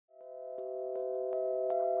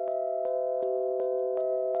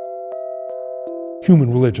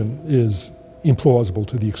Human religion is implausible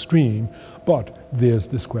to the extreme, but there's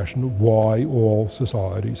this question of why all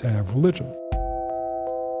societies have religion.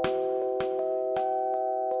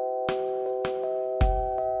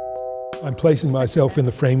 I'm placing myself in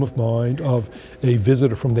the frame of mind of a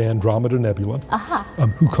visitor from the Andromeda Nebula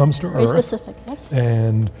who comes to Very Earth specific, yes.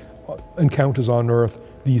 and encounters on Earth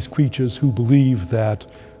these creatures who believe that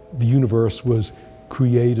the universe was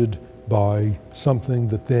created by something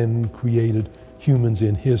that then created humans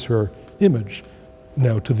in his, her image.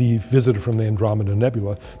 Now, to the visitor from the Andromeda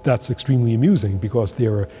Nebula, that's extremely amusing because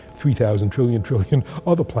there are 3,000 trillion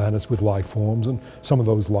other planets with life forms, and some of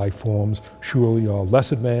those life forms surely are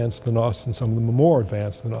less advanced than us, and some of them are more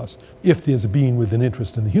advanced than us. If there's a being with an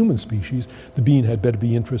interest in the human species, the being had better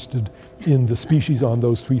be interested in the species on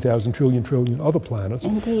those 3,000 trillion other planets.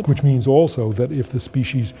 Indeed. Which means also that if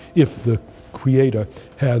the Creator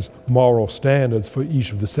has moral standards for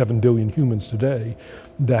each of the 7 billion humans today,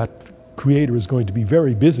 that Creator is going to be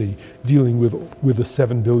very busy dealing with the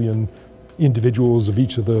 7 billion individuals of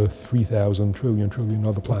each of the 3,000 trillion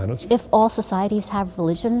other planets. If all societies have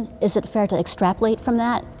religion, is it fair to extrapolate from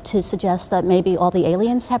that to suggest that maybe all the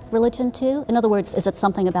aliens have religion too? In other words, is it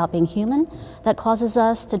something about being human that causes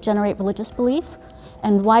us to generate religious belief?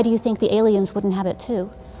 And why do you think the aliens wouldn't have it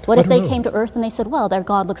too? What if they came to Earth and they said, well, their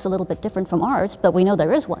God looks a little bit different from ours, but we know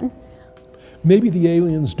there is one? Maybe the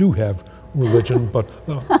aliens do have religion, but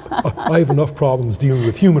I have enough problems dealing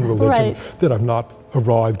with human religion that I've not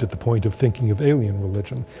arrived at the point of thinking of alien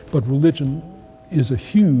religion. But religion is a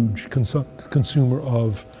huge consumer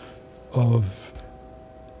of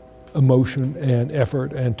emotion and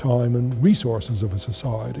effort and time and resources of a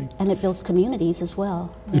society. And it builds communities as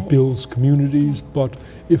well. Right? It builds communities, but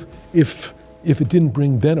if it didn't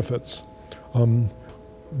bring benefits,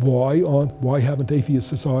 why haven't atheist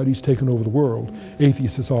societies taken over the world?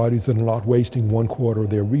 Atheist societies that are not wasting 1/4 of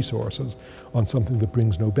their resources on something that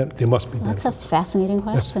brings no benefit. There must be benefits. That's a fascinating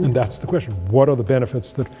question. And that's the question. What are the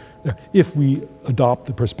benefits that, if we adopt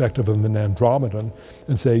the perspective of an Andromedan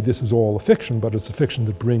and say this is all a fiction, but it's a fiction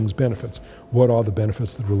that brings benefits, what are the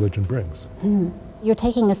benefits that religion brings? You're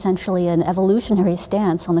taking essentially an evolutionary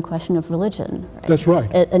stance on the question of religion. Right? That's right.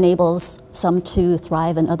 It enables some to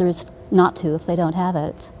thrive and others not to if they don't have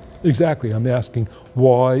it. Exactly. I'm asking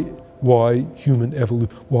why human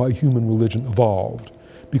religion evolved,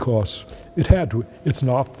 because it had to. It's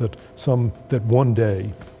not that one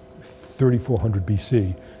day, 3400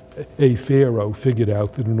 BC, a pharaoh figured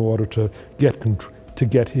out that in order to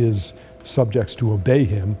get his subjects to obey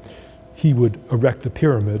him, he would erect a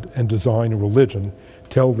pyramid and design a religion,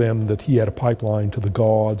 tell them that he had a pipeline to the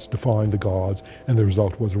gods, define the gods, and the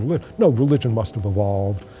result was a religion. No, religion must have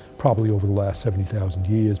evolved probably over the last 70,000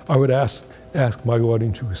 years. I would ask my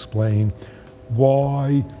audience to explain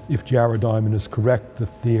why, if Jared Diamond is correct that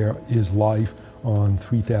there is life on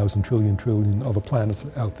 3,000 trillion other planets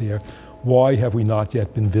out there, why have we not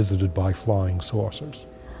yet been visited by flying saucers?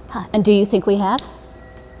 And do you think we have?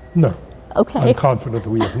 No. Okay. I'm confident that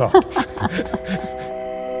we have not.